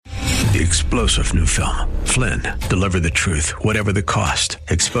The explosive new film, Flynn, deliver the truth, whatever the cost,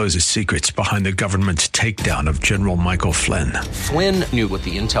 exposes secrets behind the government's takedown of General Michael Flynn. Flynn knew what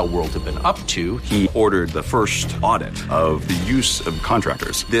the intel world had been up to. He ordered the first audit of the use of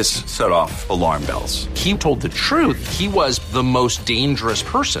contractors. This set off alarm bells. He told the truth. He was the most dangerous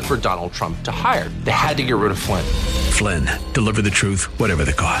person for Donald Trump to hire. They had to get rid of Flynn. Flynn, deliver the truth, whatever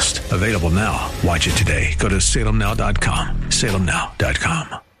the cost. Available now. Watch it today. Go to salemnow.com.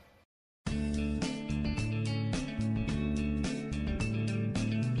 salemnow.com.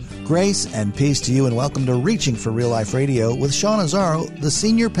 Grace and peace to you, and welcome to Reaching for Real Life Radio with Sean Azzaro, the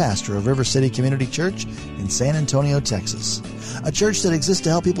senior pastor of River City Community Church in San Antonio, Texas. A church that exists to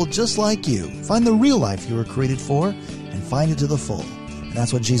help people just like you find the real life you were created for and find it to the full. And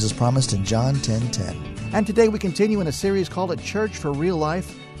that's what Jesus promised in John 10:10. And today we continue in a series called A Church for Real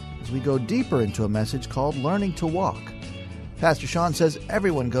Life as we go deeper into a message called Learning to Walk. Pastor Sean says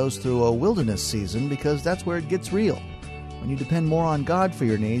everyone goes through a wilderness season because that's where it gets real. When you depend more on God for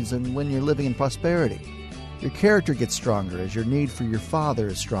your needs than when you're living in prosperity. Your character gets stronger as your need for your Father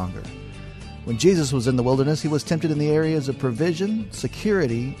is stronger. When Jesus was in the wilderness, he was tempted in the areas of provision,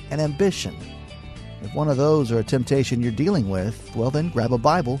 security, and ambition. If one of those are a temptation you're dealing with, well then grab a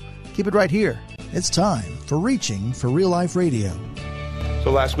Bible, keep it right here. It's time for Reaching for Real Life Radio. So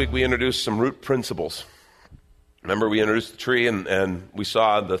last week we introduced some root principles. Remember we introduced the tree and we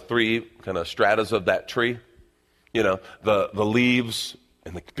saw the three kind of stratas of that tree? You know, the leaves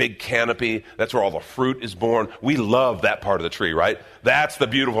and the big canopy, that's where all the fruit is born. We love that part of the tree, right? That's the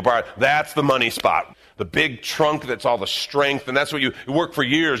beautiful part. That's the money spot. The big trunk, that's all the strength, and that's what you work for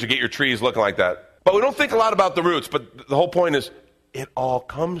years to get your trees looking like that. But we don't think a lot about the roots, but the whole point is it all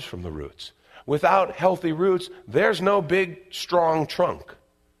comes from the roots. Without healthy roots, there's no big, strong trunk.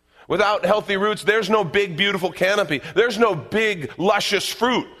 Without healthy roots, there's no big, beautiful canopy. There's no big, luscious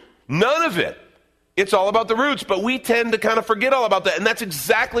fruit. None of it. It's all about the roots, but we tend to kind of forget all about that. And that's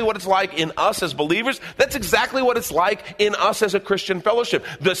exactly what it's like in us as believers. That's exactly what it's like in us as a Christian fellowship.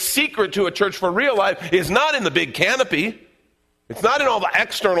 The secret to a church for real life is not in the big canopy. It's not in all the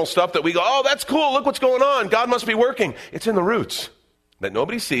external stuff that we go, oh, that's cool, look what's going on. God must be working. It's in the roots that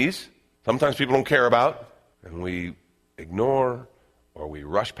nobody sees. Sometimes people don't care about, and we ignore or we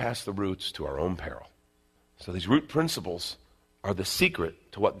rush past the roots to our own peril. So these root principles are the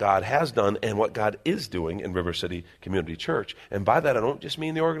secret to what God has done and what God is doing in River City Community Church. And by that, I don't just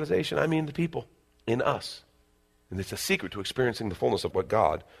mean the organization, I mean the people in us. And it's a secret to experiencing the fullness of what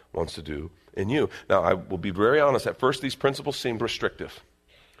God wants to do in you. Now, I will be very honest, at first these principles seemed restrictive.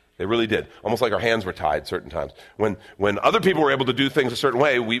 They really did. Almost like our hands were tied certain times. When other people were able to do things a certain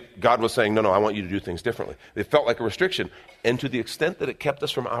way, God was saying, no, I want you to do things differently. It felt like a restriction. And to the extent that it kept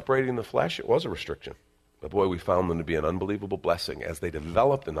us from operating in the flesh, it was a restriction. But boy, we found them to be an unbelievable blessing as they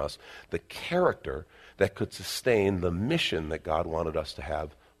developed in us the character that could sustain the mission that God wanted us to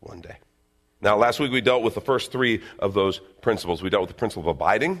have one day. Now, last week we dealt with the first three of those principles. We dealt with the principle of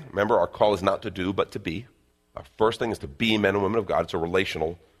abiding. Remember, our call is not to do, but to be. Our first thing is to be men and women of God. It's a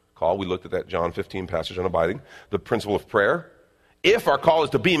relational call. We looked at that John 15 passage on abiding. The principle of prayer. If our call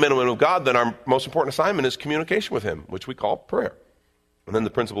is to be men and women of God, then our most important assignment is communication with Him, which we call prayer. And then the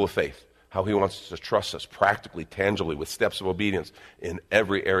principle of faith. How He wants to trust us practically, tangibly, with steps of obedience in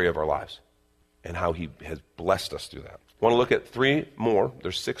every area of our lives, and how He has blessed us through that. I want to look at three more.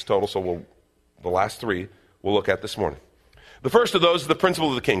 There's 6 total, so the last 3 we'll look at this morning. The first of those is the principle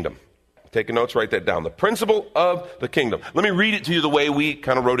of the kingdom. Taking notes, write that down. The principle of the kingdom. Let me read it to you the way we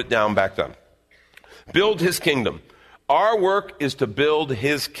kind of wrote it down back then. Build His kingdom. Our work is to build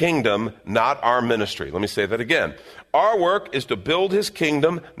His kingdom, not our ministry. Let me say that again. Our work is to build His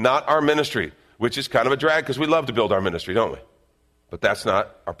kingdom, not our ministry, which is kind of a drag because we love to build our ministry, don't we? But that's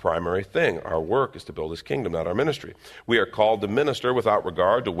not our primary thing. Our work is to build His kingdom, not our ministry. We are called to minister without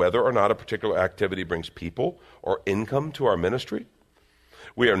regard to whether or not a particular activity brings people or income to our ministry.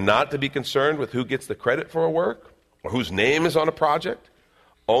 We are not to be concerned with who gets the credit for a work or whose name is on a project,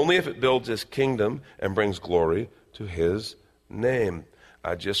 only if it builds His kingdom and brings glory to His name.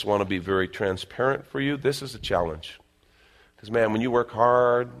 I just want to be very transparent for you. This is a challenge. Because, man, when you work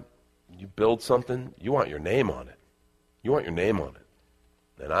hard, you build something, you want your name on it. You want your name on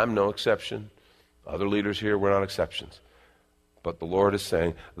it. And I'm no exception. Other leaders here, we're not exceptions. But the Lord is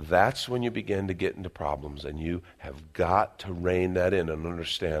saying, that's when you begin to get into problems, and you have got to rein that in and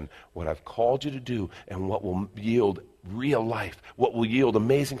understand what I've called you to do and what will yield real life. What will yield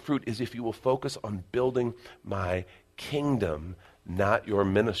amazing fruit is if you will focus on building my kingdom, not your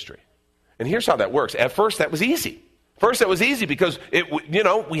ministry. And here's how that works. At first, that was easy. First, that was easy because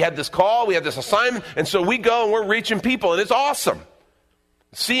we had this call, we had this assignment, and so we go and we're reaching people, and it's awesome.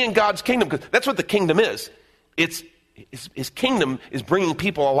 Seeing God's kingdom, because that's what the kingdom is. His kingdom is bringing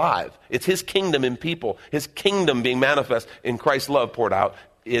people alive. It's his kingdom in people. His kingdom being manifest in Christ's love poured out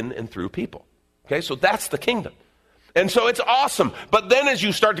in and through people. Okay, so that's the kingdom. And so it's awesome. But then as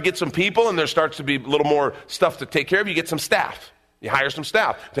you start to get some people and there starts to be a little more stuff to take care of, you get some staff. You hire some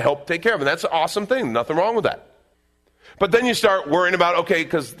staff to help take care of it. And that's an awesome thing. Nothing wrong with that. But then you start worrying about, okay,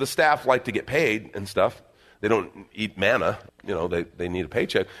 because the staff like to get paid and stuff. They don't eat manna. You know, they need a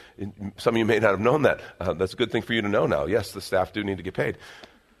paycheck. Some of you may not have known that. That's a good thing for you to know now. Yes, the staff do need to get paid.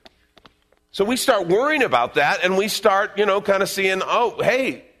 So we start worrying about that, and we start, kind of seeing, oh,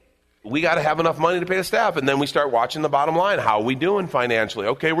 hey, we got to have enough money to pay the staff. And then we start watching the bottom line. How are we doing financially?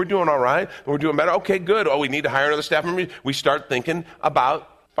 Okay, we're doing all right. We're doing better. Okay, good. Oh, we need to hire another staff member. We start thinking about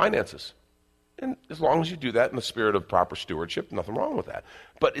finances. And as long as you do that in the spirit of proper stewardship, nothing wrong with that.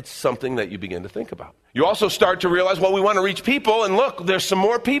 But it's something that you begin to think about. You also start to realize, well, we want to reach people, and look, there's some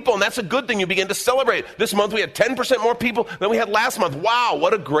more people, and that's a good thing. You begin to celebrate. This month we had 10% more people than we had last month. Wow,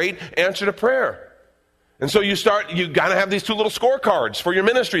 what a great answer to prayer. And so you got to have these two little scorecards for your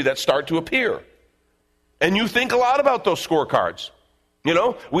ministry that start to appear. And you think a lot about those scorecards.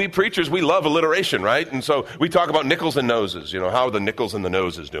 We preachers, we love alliteration, right? And so we talk about nickels and noses. How are the nickels and the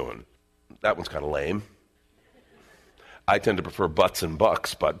noses doing? That one's kind of lame. I tend to prefer butts and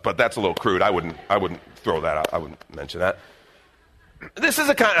bucks, but that's a little crude. I wouldn't throw that out. I wouldn't mention that. This is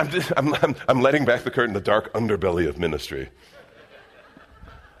I'm letting back the curtain, the dark underbelly of ministry.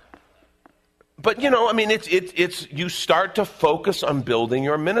 But it's you start to focus on building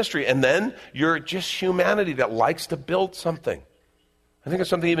your ministry, and then you're just humanity that likes to build something. I think there's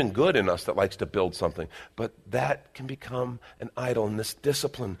something even good in us that likes to build something. But that can become an idol. And this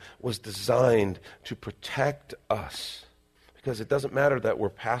discipline was designed to protect us. Because it doesn't matter that we're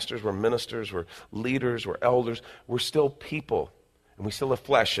pastors, we're ministers, we're leaders, we're elders. We're still people. And we still have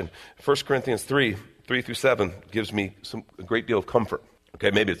flesh. And 1 Corinthians 3:3-7 gives me a great deal of comfort.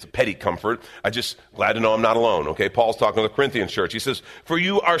 Okay, maybe it's a petty comfort. I'm just glad to know I'm not alone. Okay, Paul's talking to the Corinthian church. He says, "For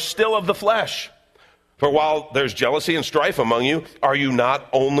you are still of the flesh. For while there's jealousy and strife among you, are you not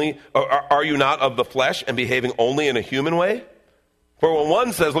of the flesh and behaving only in a human way? For when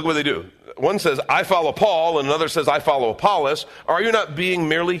one says, look what they do. One says, I follow Paul, and another says, I follow Apollos. Are you not being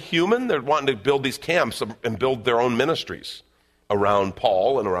merely human?" They're wanting to build these camps and build their own ministries around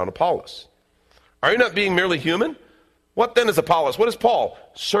Paul and around Apollos. Are you not being merely human? What then is Apollos? What is Paul?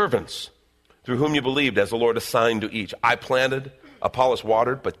 Servants, through whom you believed, as the Lord assigned to each. I planted, Apollos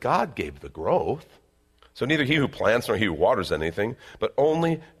watered, but God gave the growth. So neither he who plants nor he who waters anything, but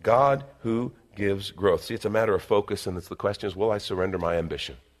only God who gives growth. See, it's a matter of focus, and the question is, will I surrender my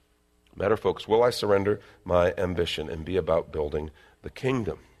ambition? Matter of focus, will I surrender my ambition and be about building the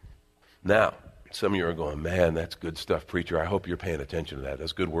kingdom? Now, some of you are going, man, that's good stuff, preacher. I hope you're paying attention to that.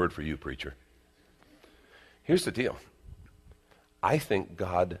 That's a good word for you, preacher. Here's the deal. I think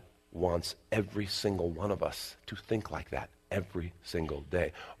God wants every single one of us to think like that every single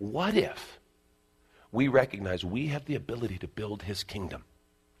day. What if we recognize we have the ability to build his kingdom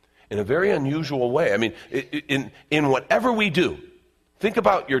in a very unusual way? I mean, in whatever we do, think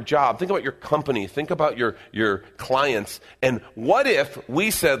about your job, think about your company, think about your clients. And what if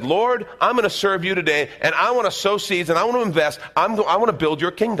we said, Lord, I'm going to serve you today, and I want to sow seeds, and I want to invest. I want to build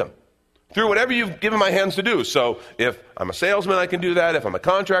your kingdom through whatever you've given my hands to do. So if I'm a salesman, I can do that. If I'm a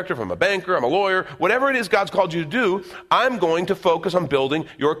contractor, if I'm a banker, I'm a lawyer, whatever it is God's called you to do, I'm going to focus on building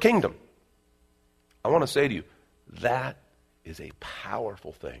your kingdom. I want to say to you, that is a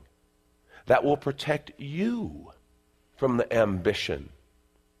powerful thing that will protect you from the ambition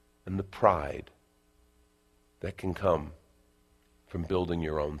and the pride that can come from building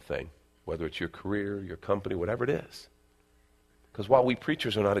your own thing, whether it's your career, your company, whatever it is. Because while we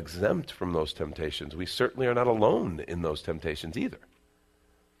preachers are not exempt from those temptations, we certainly are not alone in those temptations either.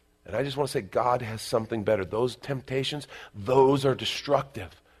 And I just want to say God has something better. Those temptations, those are destructive.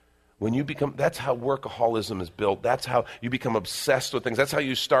 When you become, that's how workaholism is built. That's how you become obsessed with things. That's how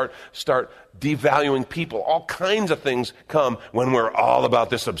you start devaluing people. All kinds of things come when we're all about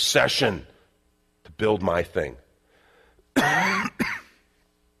this obsession to build my thing. And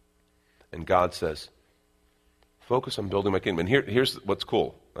God says, focus on building my kingdom. And here's what's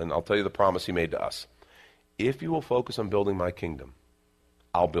cool, and I'll tell you the promise he made to us. If you will focus on building my kingdom,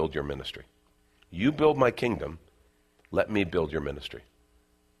 I'll build your ministry. You build my kingdom, let me build your ministry.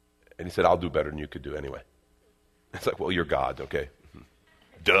 And he said, I'll do better than you could do anyway. It's like, well, you're God, okay.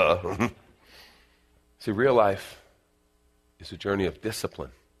 Duh. See, real life is a journey of discipline,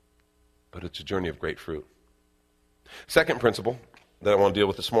 but it's a journey of great fruit. Second principle that I want to deal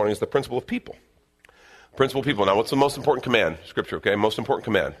with this morning is the principle of people. Principal people. Now, what's the most important command? Scripture, okay? Most important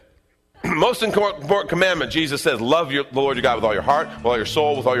command. Most important commandment, Jesus says, love the Lord your God with all your heart, with all your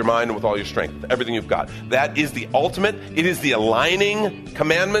soul, with all your mind, and with all your strength. Everything you've got. That is the ultimate. It is the aligning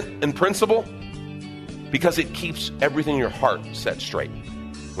commandment and principle because it keeps everything in your heart set straight.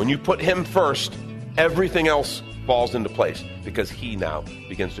 When you put him first, everything else falls into place because he now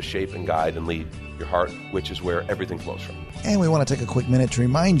begins to shape and guide and lead your heart, which is where everything flows from. And we want to take a quick minute to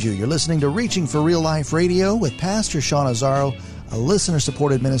remind you, you're listening to Reaching for Real Life Radio with Pastor Sean Azzaro, a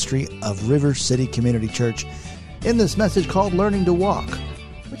listener-supported ministry of River City Community Church, in this message called Learning to Walk,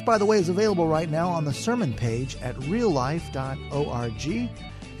 which, by the way, is available right now on the sermon page at reallife.org.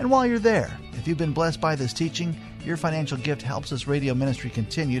 And while you're there, if you've been blessed by this teaching, your financial gift helps this radio ministry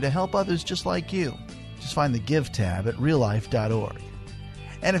continue to help others just like you. Just find the Give tab at reallife.org.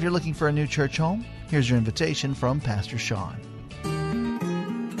 And if you're looking for a new church home, here's your invitation from Pastor Sean.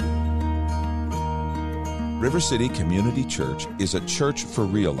 River City Community Church is a church for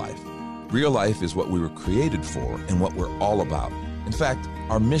real life. Real life is what we were created for and what we're all about. In fact,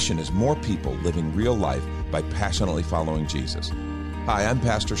 our mission is more people living real life by passionately following Jesus. Hi, I'm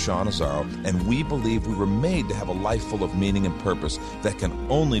Pastor Sean Azzaro, and we believe we were made to have a life full of meaning and purpose that can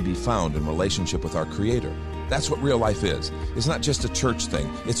only be found in relationship with our Creator. That's what real life is. It's not just a church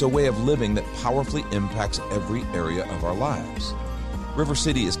thing. It's a way of living that powerfully impacts every area of our lives. River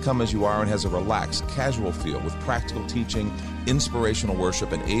City is come as you are and has a relaxed, casual feel with practical teaching, inspirational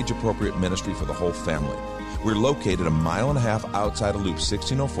worship, and age-appropriate ministry for the whole family. We're located 1.5 miles outside of Loop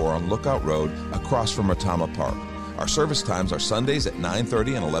 1604 on Lookout Road across from Retama Park. Our service times are Sundays at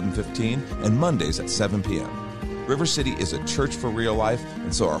 9:30 and 11:15 and Mondays at 7 p.m. River City is a church for real life,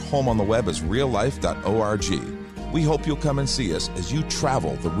 and so our home on the web is reallife.org. We hope you'll come and see us as you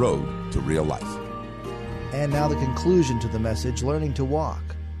travel the road to real life. And now the conclusion to the message, Learning to Walk.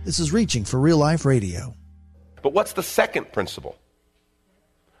 This is Reaching for Real Life Radio. But what's the second principle?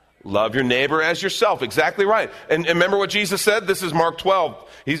 Love your neighbor as yourself. Exactly right. And remember what Jesus said? This is Mark 12.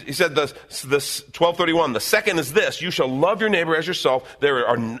 He said this 12:31. The second is this: you shall love your neighbor as yourself.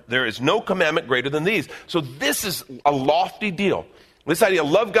 There is no commandment greater than these. So this is a lofty deal. This idea,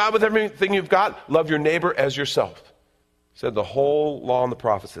 love God with everything you've got, love your neighbor as yourself. He said the whole law and the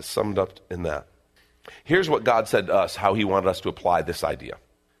prophets is summed up in that. Here's what God said to us, how he wanted us to apply this idea.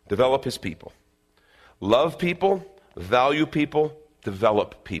 Develop his people. Love people, value people,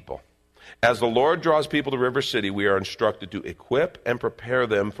 develop people. As the Lord draws people to River City, we are instructed to equip and prepare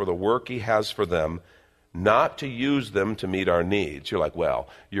them for the work he has for them, not to use them to meet our needs. You're like, well,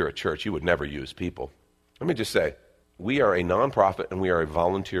 you're a church. You would never use people. Let me just say, we are a nonprofit and we are a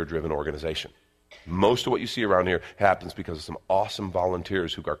volunteer-driven organization. Most of what you see around here happens because of some awesome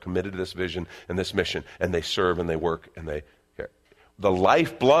volunteers who are committed to this vision and this mission, and they serve and they work and they care. The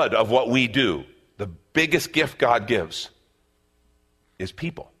lifeblood of what we do, the biggest gift God gives, is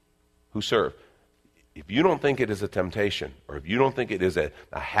people who serve. If you don't think it is a temptation, or if you don't think it is a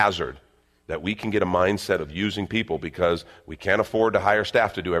hazard, that we can get a mindset of using people because we can't afford to hire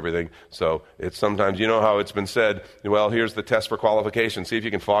staff to do everything. So it's sometimes, you know how it's been said, well, here's the test for qualification. See if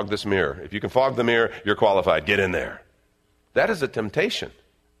you can fog this mirror. If you can fog the mirror, you're qualified. Get in there. That is a temptation.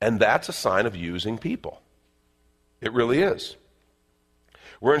 And that's a sign of using people. It really is.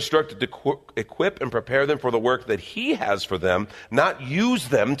 We're instructed to equip and prepare them for the work that he has for them, not use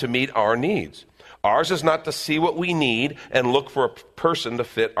them to meet our needs. Ours is not to see what we need and look for a person to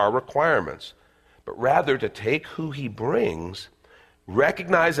fit our requirements, but rather to take who he brings,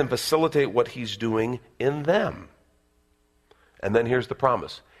 recognize and facilitate what he's doing in them. And then here's the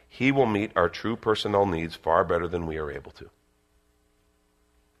promise. He will meet our true personnel needs far better than we are able to.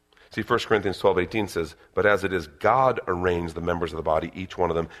 See, 1 Corinthians 12:18 says, but as it is, God arranged the members of the body, each one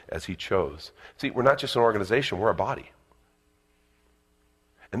of them as he chose. See, we're not just an organization, we're a body.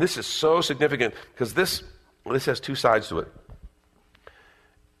 And this is so significant because this has two sides to it.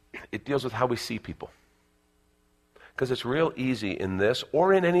 It deals with how we see people. Because it's real easy in this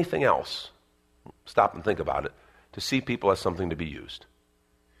or in anything else, stop and think about it, to see people as something to be used.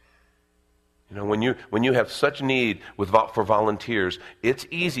 You know, when you have such need for volunteers, it's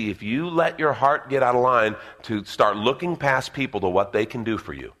easy if you let your heart get out of line to start looking past people to what they can do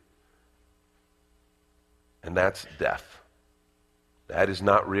for you. And that's death. That is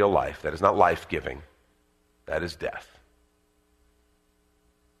not real life. That is not life-giving. That is death.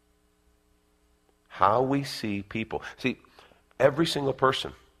 How we see people. See, every single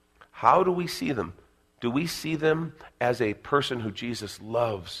person, how do we see them? Do we see them as a person who Jesus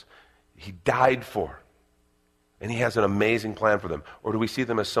loves, he died for, and he has an amazing plan for them? Or do we see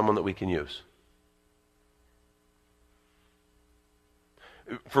them as someone that we can use?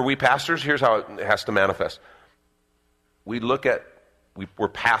 For we pastors, here's how it has to manifest. We're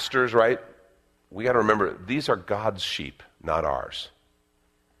pastors, right? We got to remember, these are God's sheep, not ours.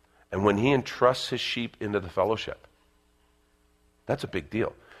 And when he entrusts his sheep into the fellowship, that's a big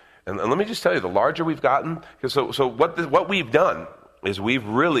deal. And let me just tell you, the larger we've gotten, so what we've done is we've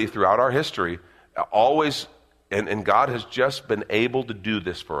really, throughout our history, always, and God has just been able to do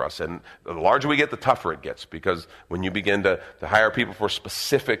this for us. And the larger we get, the tougher it gets, because when you begin to hire people for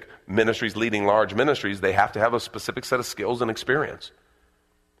specific ministries, leading large ministries, they have to have a specific set of skills and experience.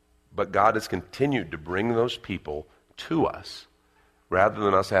 But God has continued to bring those people to us, rather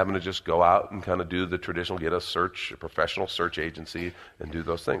than us having to just go out and kind of do the traditional, get a professional search agency and do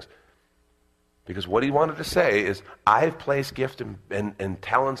those things. Because what he wanted to say is, I've placed gifts and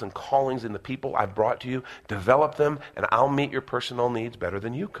talents and callings in the people I've brought to you, develop them, and I'll meet your personal needs better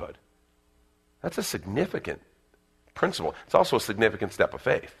than you could. That's a significant principle. It's also a significant step of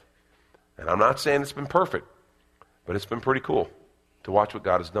faith. And I'm not saying it's been perfect, but it's been pretty cool to watch what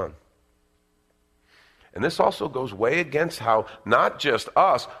God has done. And this also goes way against how, not just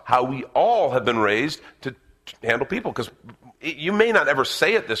us, how we all have been raised to handle people. Because you may not ever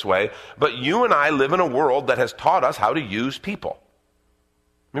say it this way, but you and I live in a world that has taught us how to use people.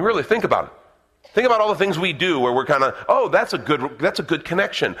 I mean, really, think about it. Think about all the things we do where we're kind of, oh, that's a good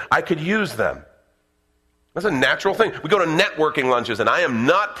connection. I could use them. That's a natural thing. We go to networking lunches, and I am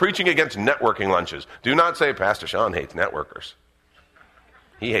not preaching against networking lunches. Do not say, Pastor Sean hates networkers.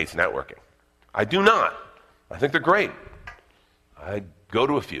 He hates networking. I do not. I think they're great. I go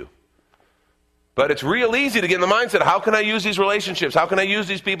to a few. But it's real easy to get in the mindset, how can I use these relationships? How can I use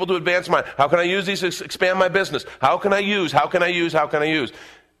these people to advance how can I use these to expand my business? How can I use?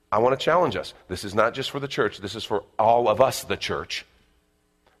 I want to challenge us. This is not just for the church. This is for all of us, the church,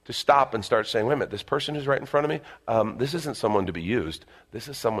 to stop and start saying, wait a minute, this person who's right in front of me, this isn't someone to be used. This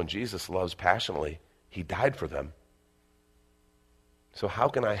is someone Jesus loves passionately. He died for them. So how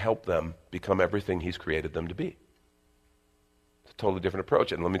can I help them become everything he's created them to be? It's a totally different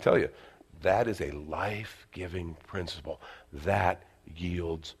approach. And let me tell you, that is a life-giving principle. That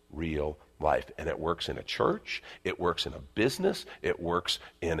yields real life. And it works in a church. It works in a business. It works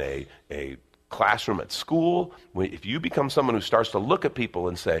in a classroom at school. If you become someone who starts to look at people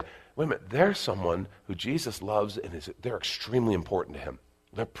and say, wait a minute, there's someone who Jesus loves and they're extremely important to him.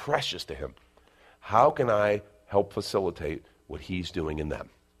 They're precious to him. How can I help facilitate what he's doing in them?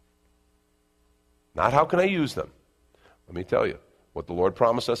 Not how can I use them. Let me tell you, what the Lord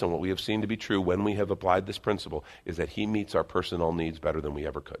promised us and what we have seen to be true when we have applied this principle is that he meets our personal needs better than we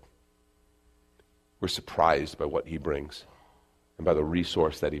ever could. We're surprised by what he brings and by the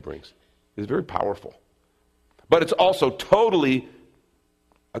resource that he brings. It's very powerful. But it's also totally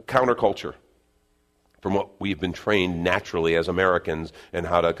a counterculture from what we've been trained naturally as Americans and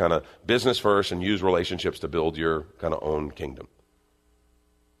how to kind of business first and use relationships to build your kind of own kingdom.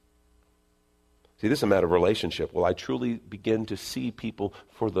 See, this is a matter of relationship. Will I truly begin to see people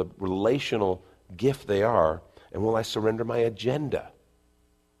for the relational gift they are, and will I surrender my agenda?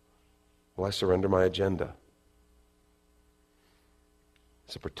 Will I surrender my agenda?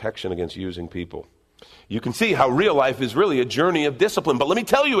 It's a protection against using people. You can see how real life is really a journey of discipline. But let me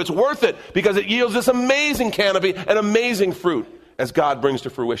tell you, it's worth it because it yields this amazing canopy and amazing fruit as God brings to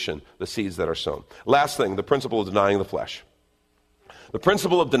fruition the seeds that are sown. Last thing, the principle of denying the flesh. The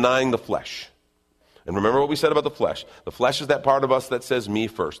principle of denying the flesh. And remember what we said about the flesh. The flesh is that part of us that says me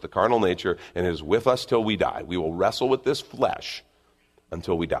first, the carnal nature, and it is with us till we die. We will wrestle with this flesh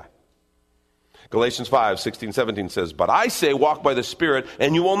until we die. Galatians 5:16-17 says, but I say walk by the Spirit,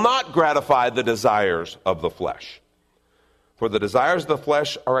 and you will not gratify the desires of the flesh. For the desires of the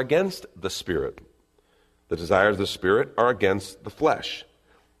flesh are against the Spirit. The desires of the Spirit are against the flesh.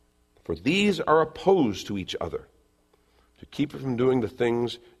 For these are opposed to each other, to keep you from doing the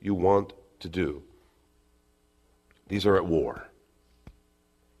things you want to do. These are at war.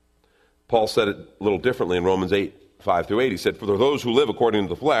 Paul said it a little differently in Romans 8:5-8. He said, for those who live according to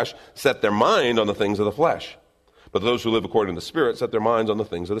the flesh set their mind on the things of the flesh. But those who live according to the Spirit set their minds on the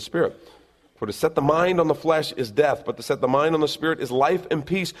things of the Spirit. For to set the mind on the flesh is death, but to set the mind on the Spirit is life and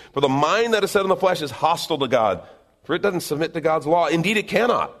peace. For the mind that is set on the flesh is hostile to God, for it doesn't submit to God's law. Indeed, it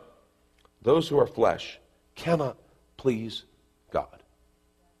cannot. Those who are flesh cannot please God.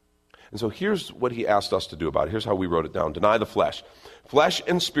 And so here's what he asked us to do about it. Here's how we wrote it down. Deny the flesh. Flesh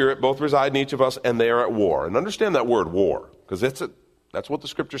and spirit both reside in each of us, and they are at war. And understand that word, war, because that's what the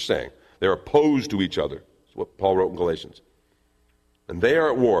Scripture's saying. They're opposed to each other. That's what Paul wrote in Galatians. And they are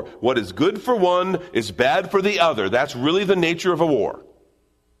at war. What is good for one is bad for the other. That's really the nature of a war.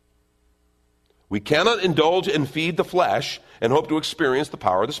 We cannot indulge and feed the flesh and hope to experience the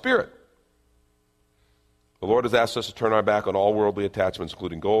power of the Spirit. The Lord has asked us to turn our back on all worldly attachments,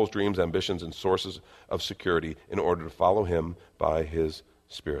 including goals, dreams, ambitions, and sources of security, in order to follow him by his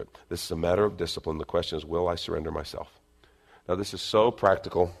Spirit. This is a matter of discipline. The question is, will I surrender myself? Now, this is so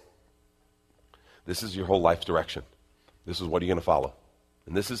practical. This is your whole life direction. This is what are you going to follow?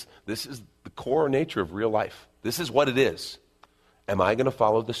 And this is the core nature of real life. This is what it is. Am I going to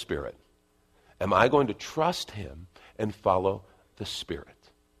follow the Spirit? Am I going to trust him and follow the Spirit?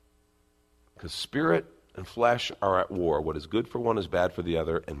 Because Spirit and flesh are at war. What is good for one is bad for the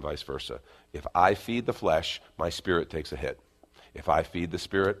other, and vice versa. If I feed the flesh, my spirit takes a hit. If I feed the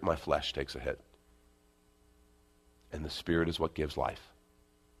Spirit, my flesh takes a hit. And the Spirit is what gives life.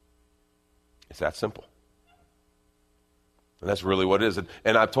 It's that simple. And that's really what it is.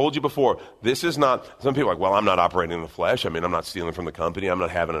 And I've told you before, this is not, some people are like, well, I'm not operating in the flesh. I mean, I'm not stealing from the company. I'm not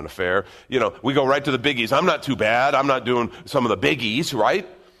having an affair. You know, we go right to the biggies. I'm not too bad. I'm not doing some of the biggies, right?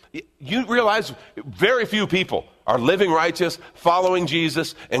 You realize very few people are living righteous, following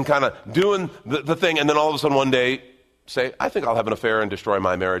Jesus, and kind of doing the thing, and then all of a sudden one day say, I think I'll have an affair and destroy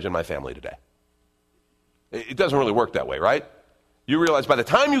my marriage and my family today. It doesn't really work that way, right? You realize by the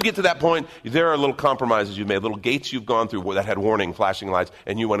time you get to that point, there are little compromises you've made, little gates you've gone through that had warning, flashing lights,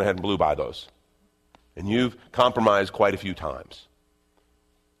 and you went ahead and blew by those. And you've compromised quite a few times.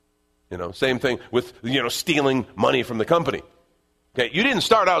 You know, same thing with, stealing money from the company. Okay, you didn't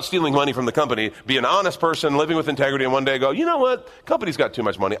start out stealing money from the company, be an honest person, living with integrity, and one day go, you know what, company's got too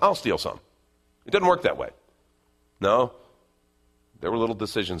much money, I'll steal some. It doesn't work that way. No, there were little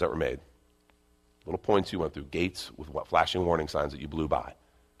decisions that were made. Little points you went through, gates with flashing warning signs that you blew by.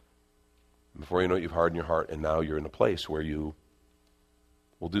 And before you know it, you've hardened your heart, and now you're in a place where you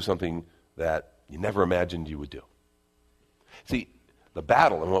will do something that you never imagined you would do. See, the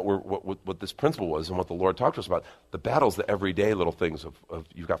battle, and what this principle was, and what the Lord talked to us about, the battle's the everyday little things of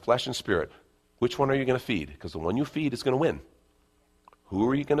you've got flesh and spirit. Which one are you going to feed? Because the one you feed is going to win. Who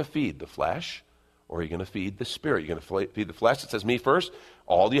are you going to feed? The flesh? Or are you going to feed the Spirit? You're going to feed the flesh that says, me first.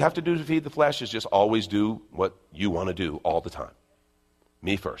 All you have to do to feed the flesh is just always do what you want to do all the time.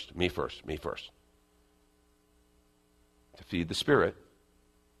 Me first, me first, me first. To feed the Spirit,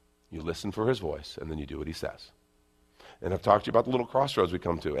 you listen for his voice, and then you do what he says. And I've talked to you about the little crossroads we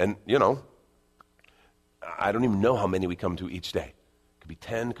come to. And, I don't even know how many we come to each day. It could be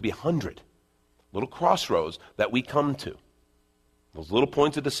 10, it could be 100. Little crossroads that we come to. Those little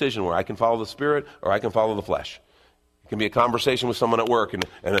points of decision where I can follow the Spirit or I can follow the flesh. It can be a conversation with someone at work and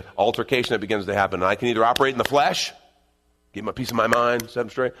an altercation that begins to happen. And I can either operate in the flesh, give them a piece of my mind, set them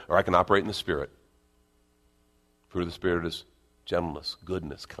straight, or I can operate in the Spirit. Fruit of the Spirit is gentleness,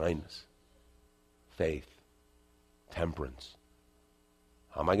 goodness, kindness, faith, temperance.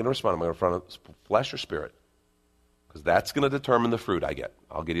 How am I going to respond? Am I going to respond to flesh or Spirit? Because that's going to determine the fruit I get.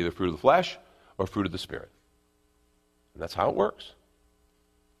 I'll get either fruit of the flesh or fruit of the Spirit. And that's how it works.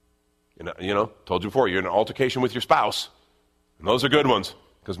 Told you before, you're in an altercation with your spouse. And those are good ones.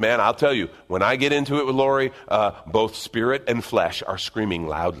 Because, man, I'll tell you, when I get into it with Lori, both spirit and flesh are screaming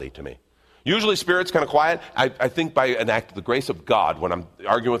loudly to me. Usually spirit's kind of quiet. I think by an act of the grace of God, when I'm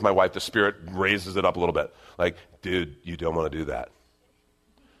arguing with my wife, the Spirit raises it up a little bit. Like, dude, you don't want to do that.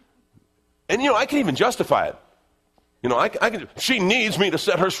 And, I can even justify it. I can. She needs me to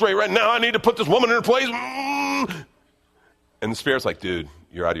set her straight right now. I need to put this woman in her place. And the Spirit's like, dude,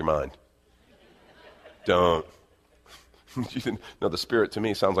 you're out of your mind. Don't. No, the Spirit to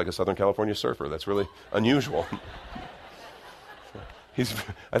me sounds like a Southern California surfer. That's really unusual.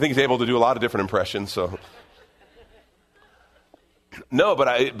 I think he's able to do a lot of different impressions. So, no,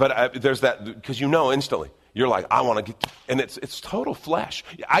 but there's that, because instantly. You're like, I want to get, and it's total flesh.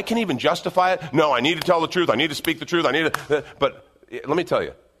 I can even justify it. No, I need to tell the truth. I need to speak the truth. But let me tell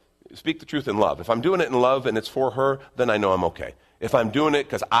you, speak the truth in love. If I'm doing it in love and it's for her, then I know I'm okay. If I'm doing it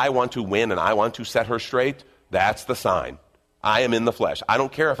because I want to win and I want to set her straight, that's the sign. I am in the flesh. I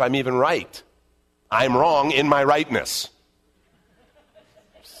don't care if I'm even right. I'm wrong in my rightness.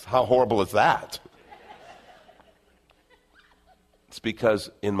 How horrible is that? It's because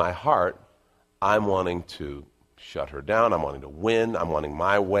in my heart, I'm wanting to shut her down. I'm wanting to win. I'm wanting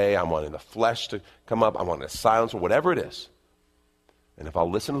my way. I'm wanting the flesh to come up. I'm wanting to silence her, whatever it is. And if I'll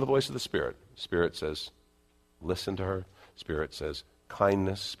listen to the voice of the Spirit, Spirit says, listen to her. Spirit says,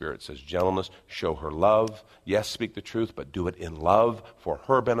 kindness. Spirit says, gentleness. Show her love. Yes, speak the truth, but do it in love for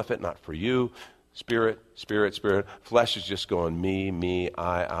her benefit, not for you. Spirit, Spirit, Spirit. Flesh is just going, me,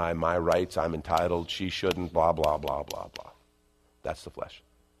 I, my rights, I'm entitled, she shouldn't, blah, blah, blah, blah, blah. That's the flesh.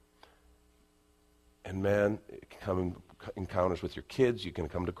 And man, it can encounters with your kids, you can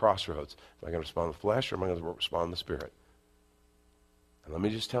come to crossroads. Am I going to respond with flesh, or am I going to respond in the Spirit? And let me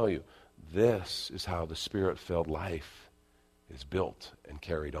just tell you, this is how the Spirit-filled life is built and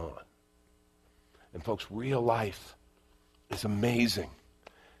carried on. And folks, real life is amazing.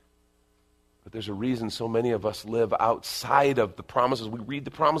 But there's a reason so many of us live outside of the promises. We read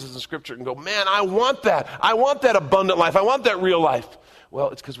the promises in Scripture and go, man, I want that. I want that abundant life. I want that real life. Well,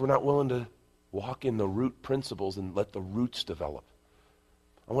 it's because we're not willing to walk in the root principles and let the roots develop.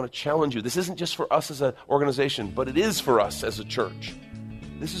 I want to challenge you. This isn't just for us as an organization, but it is for us as a church.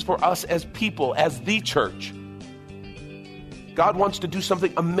 This is for us as people, as the church. God wants to do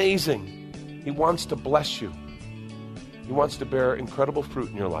something amazing. He wants to bless you. He wants to bear incredible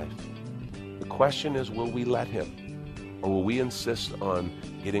fruit in your life. The question is, will we let him? Or will we insist on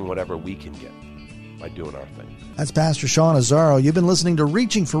getting whatever we can get by doing our thing? That's Pastor Sean Azzaro. You've been listening to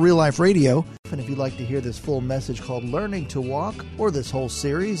Reaching for Real Life Radio. And if you'd like to hear this full message called Learning to Walk, or this whole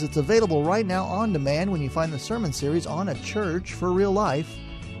series, it's available right now on demand when you find the sermon series on A Church for Real Life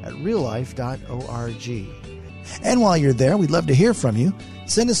at reallife.org. And while you're there, we'd love to hear from you.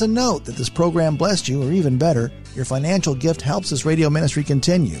 Send us a note that this program blessed you, or even better, your financial gift helps this radio ministry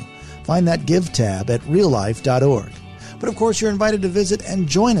continue. Find that Give tab at reallife.org. But of course, you're invited to visit and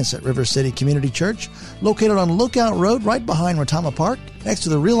join us at River City Community Church, located on Lookout Road right behind Retama Park, next to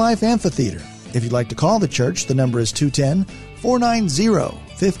the Real Life Amphitheater. If you'd like to call the church, the number is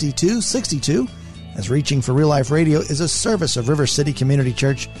 210-490-5262. As Reaching for Real Life Radio is a service of River City Community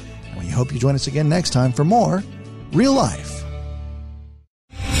Church. And we hope you join us again next time for more Real Life.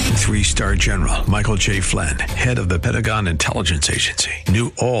 3-star General Michael J. Flynn, head of the Pentagon Intelligence Agency,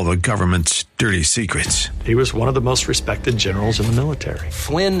 knew all the government's dirty secrets. He was one of the most respected generals in the military.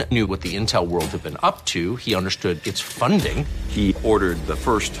 Flynn knew what the intel world had been up to. He understood its funding. He ordered the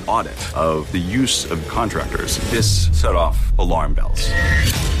first audit of the use of contractors. This set off alarm bells.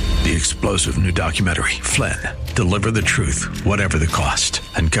 The explosive new documentary, Flynn, Deliver the Truth, Whatever the Cost,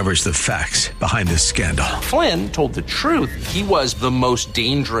 uncovers the facts behind this scandal. Flynn told the truth. He was the most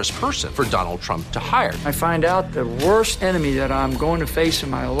dangerous person for Donald Trump to hire. I find out the worst enemy that I'm going to face in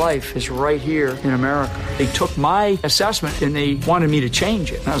my life is right here in America. They took my assessment and they wanted me to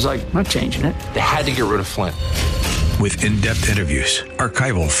change it. And I was like, I'm not changing it. They had to get rid of Flynn. With in-depth interviews,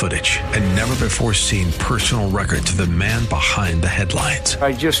 archival footage, and never-before-seen personal records of the man behind the headlines.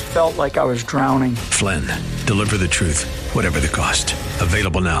 I just felt like I was drowning. Flynn, Deliver the Truth, Whatever the Cost.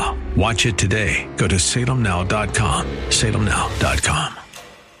 Available now. Watch it today. Go to salemnow.com. salemnow.com.